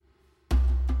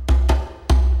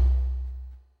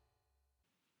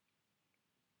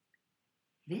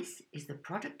This is the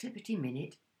Productivity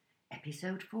Minute,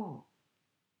 Episode 4.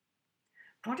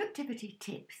 Productivity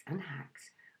tips and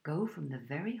hacks go from the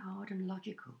very hard and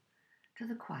logical to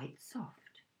the quite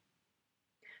soft.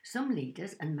 Some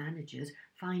leaders and managers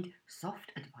find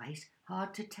soft advice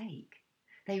hard to take.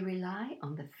 They rely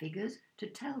on the figures to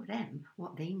tell them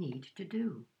what they need to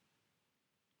do.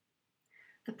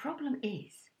 The problem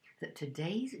is that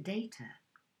today's data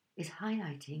is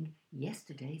highlighting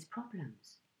yesterday's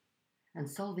problems, and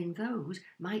solving those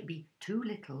might be too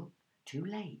little, too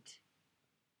late.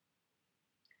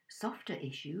 Softer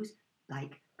issues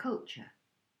like culture,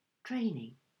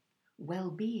 training,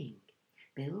 well-being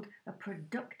build a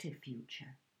productive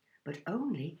future, but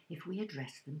only if we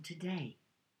address them today.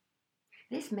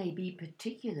 This may be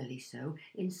particularly so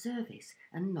in service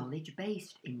and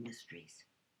knowledge-based industries.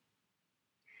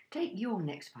 Take your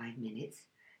next 5 minutes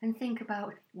and think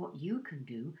about what you can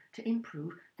do to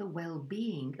improve the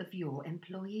well-being of your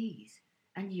employees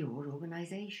and your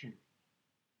organisation.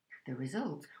 The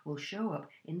results will show up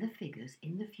in the figures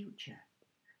in the future,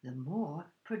 the more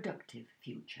productive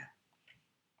future.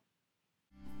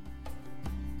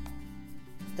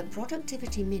 The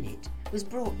Productivity Minute was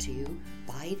brought to you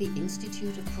by the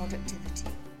Institute of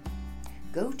Productivity.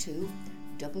 Go to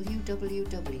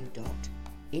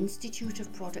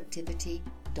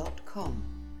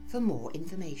www.instituteofproductivity.com for more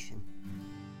information.